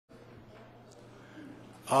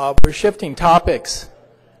We're shifting topics.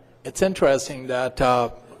 It's interesting that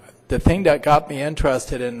the thing that got me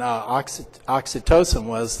interested in oxytocin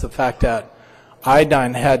was the fact that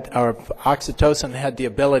oxytocin had the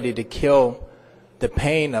ability to kill the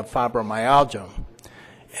pain of fibromyalgia.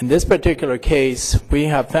 In this particular case, we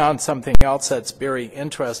have found something else that's very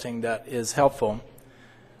interesting that is helpful.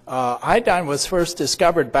 Iodine was first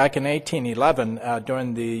discovered back in 1811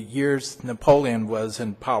 during the years Napoleon was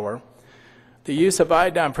in power. The use of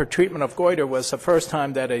iodine for treatment of goiter was the first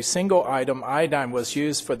time that a single item, iodine, was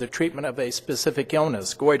used for the treatment of a specific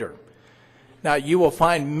illness, goiter. Now, you will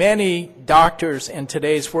find many doctors in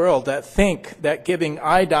today's world that think that giving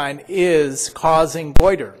iodine is causing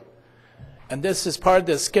goiter. And this is part of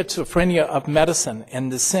the schizophrenia of medicine in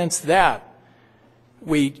the sense that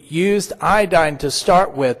we used iodine to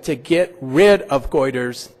start with to get rid of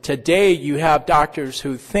goiters. Today, you have doctors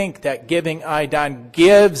who think that giving iodine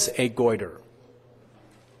gives a goiter.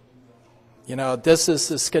 You know, this is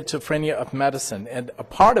the schizophrenia of medicine, and a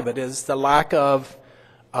part of it is the lack of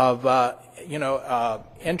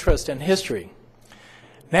interest in history.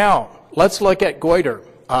 Now, let's look at goiter.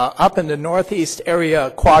 Up in the northeast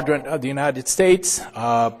area quadrant of the United States,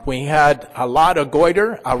 we had a lot of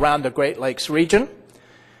goiter around the Great Lakes region,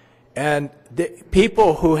 and the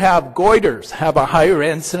people who have goiters have a higher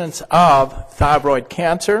incidence of thyroid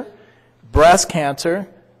cancer, breast cancer,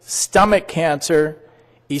 stomach cancer,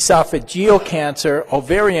 esophageal cancer,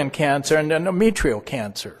 ovarian cancer, and endometrial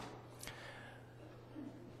cancer.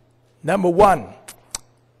 Number one,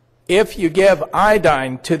 if you give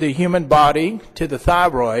iodine to the human body, to the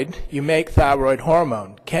thyroid, you make thyroid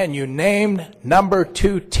hormone. Can you name number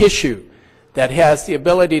 2 tissue that has the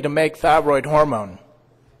ability to make thyroid hormone?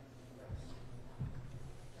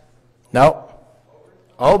 No.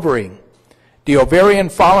 Ovary. The ovarian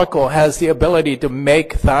follicle has the ability to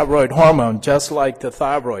make thyroid hormone just like the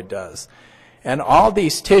thyroid does. And all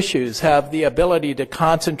these tissues have the ability to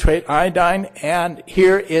concentrate iodine, and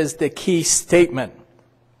here is the key statement.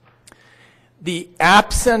 The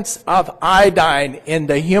absence of iodine in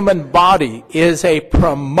the human body is a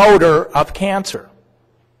promoter of cancer.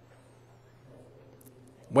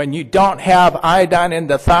 When you don't have iodine in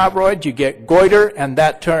the thyroid, you get goiter, and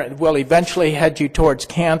that will eventually head you towards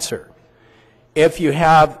cancer. If you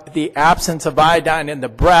have the absence of iodine in the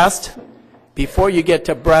breast, before you get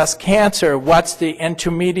to breast cancer, what's the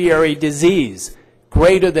intermediary disease?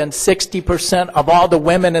 Greater than 60% of all the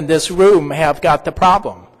women in this room have got the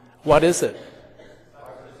problem. What is it?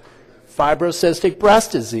 Fibrocystic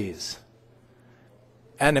breast disease.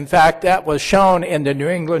 And in fact, that was shown in the New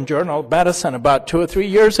England Journal of Medicine about 2 or 3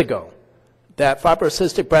 years ago, that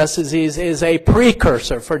fibrocystic breast disease is a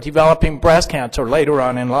precursor for developing breast cancer later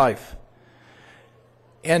on in life.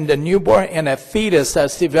 In the newborn, in a fetus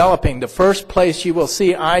that's developing, the first place you will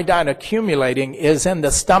see iodine accumulating is in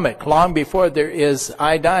the stomach, long before there is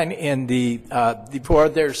iodine in the, before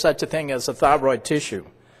there's such a thing as a thyroid tissue.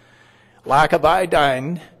 Lack of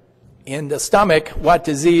iodine in the stomach, what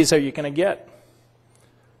disease are you going to get?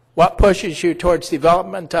 What pushes you towards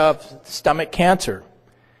development of stomach cancer?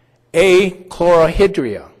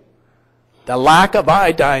 Chlorhydria. The lack of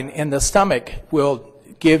iodine in the stomach will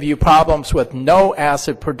give you problems with no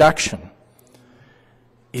acid production.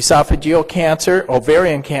 Esophageal cancer,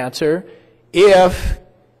 ovarian cancer,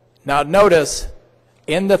 now notice,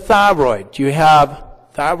 in the thyroid, you have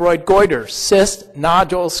thyroid goiter, cyst,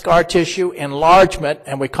 nodule, scar tissue, enlargement,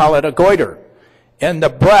 and we call it a goiter. In the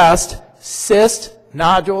breast, cyst,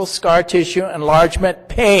 nodule, scar tissue, enlargement,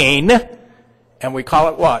 pain, and we call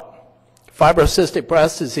it what? Fibrocystic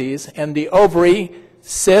breast disease. In the ovary,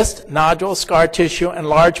 cyst, nodule, scar tissue,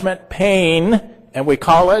 enlargement, pain, and we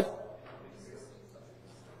call it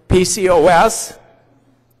PCOS,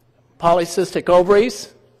 polycystic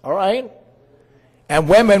ovaries, all right? And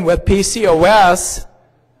women with PCOS,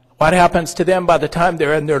 what happens to them by the time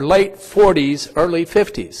they're in their late 40s, early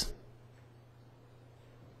 50s?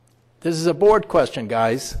 This is a board question,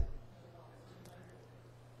 guys.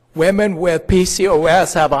 Women with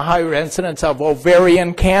PCOS have a higher incidence of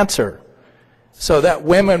ovarian cancer. So that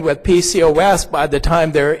women with PCOS, by the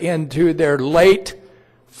time they're into their late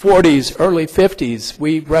 40s, early 50s,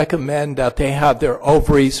 we recommend that they have their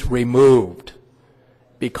ovaries removed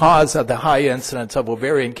because of the high incidence of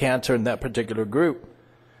ovarian cancer in that particular group.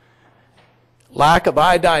 Lack of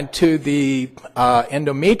iodine to the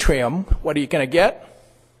endometrium, what are you going to get?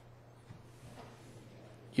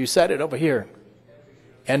 You said it over here.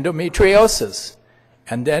 Endometriosis.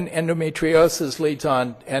 And then endometriosis leads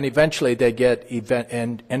on, and eventually they get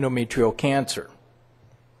endometrial cancer.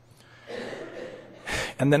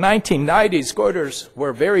 In the 1990s, goiters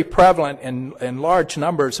were very prevalent in large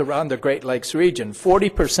numbers around the Great Lakes region.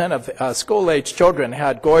 40% of school-age children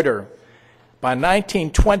had goiter. By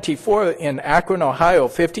 1924, in Akron, Ohio,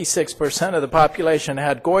 56% of the population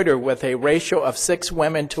had goiter with a ratio of 6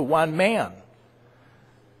 women to 1 man.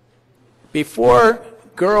 Before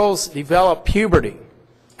girls develop puberty,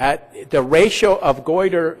 the ratio of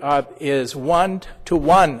goiter is 1 to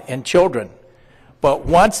 1 in children. But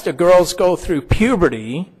once the girls go through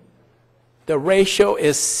puberty, the ratio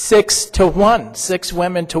is 6 to 1, 6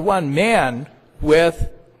 women to 1 man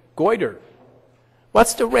with goiter.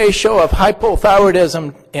 What's the ratio of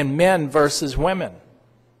hypothyroidism in men versus women?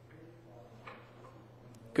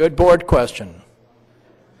 Good board question.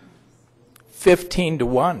 15 to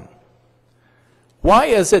 1. Why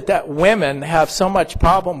is it that women have so much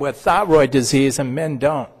problem with thyroid disease and men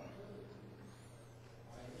don't?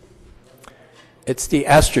 It's the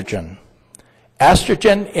estrogen.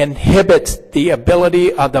 Estrogen inhibits the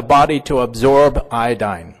ability of the body to absorb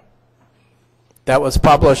iodine. That was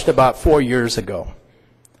published about 4 years ago.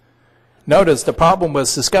 Notice the problem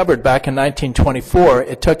was discovered back in 1924.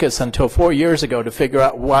 It took us until 4 years ago to figure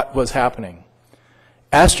out what was happening.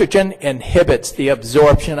 Estrogen inhibits the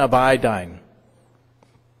absorption of iodine.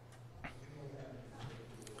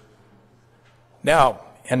 Now,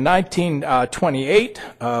 in 1928,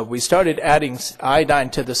 we started adding iodine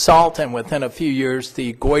to the salt, and within a few years,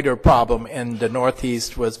 the goiter problem in the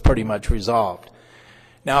Northeast was pretty much resolved.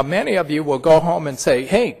 Now, many of you will go home and say,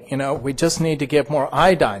 hey, you know, we just need to give more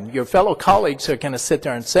iodine. Your fellow colleagues are going to sit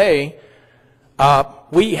there and say,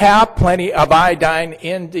 we have plenty of iodine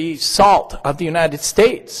in the salt of the United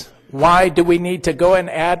States. Why do we need to go and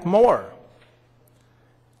add more?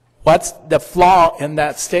 What's the flaw in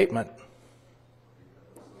that statement?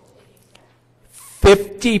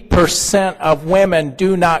 50% of women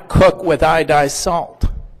do not cook with iodized salt.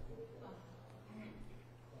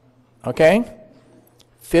 Okay?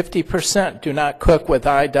 50% do not cook with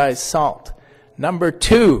iodized salt. Number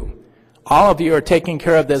 2, all of you are taking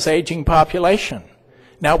care of this aging population.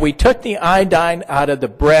 Now, we took the iodine out of the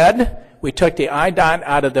bread, we took the iodine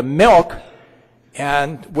out of the milk,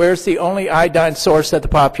 and where's the only iodine source that the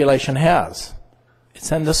population has?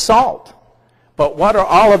 It's in the salt. But what are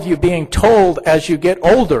all of you being told as you get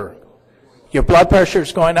older? Your blood pressure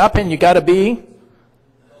is going up and you got to be,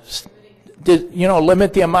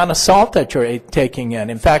 limit the amount of salt that you're taking in.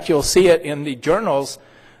 In fact, you'll see it in the journals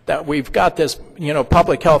that we've got this,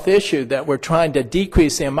 public health issue that we're trying to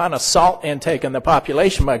decrease the amount of salt intake in the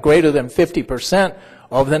population by greater than 50%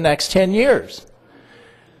 over the next 10 years.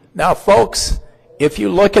 Now, folks, if you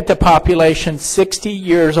look at the population 60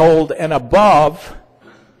 years old and above,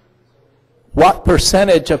 what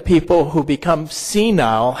percentage of people who become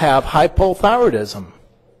senile have hypothyroidism?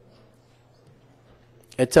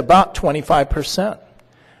 It's about 25%.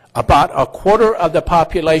 About a quarter of the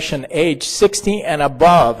population age 60 and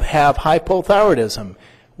above have hypothyroidism.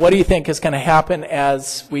 What do you think is going to happen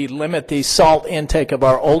as we limit the salt intake of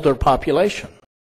our older population?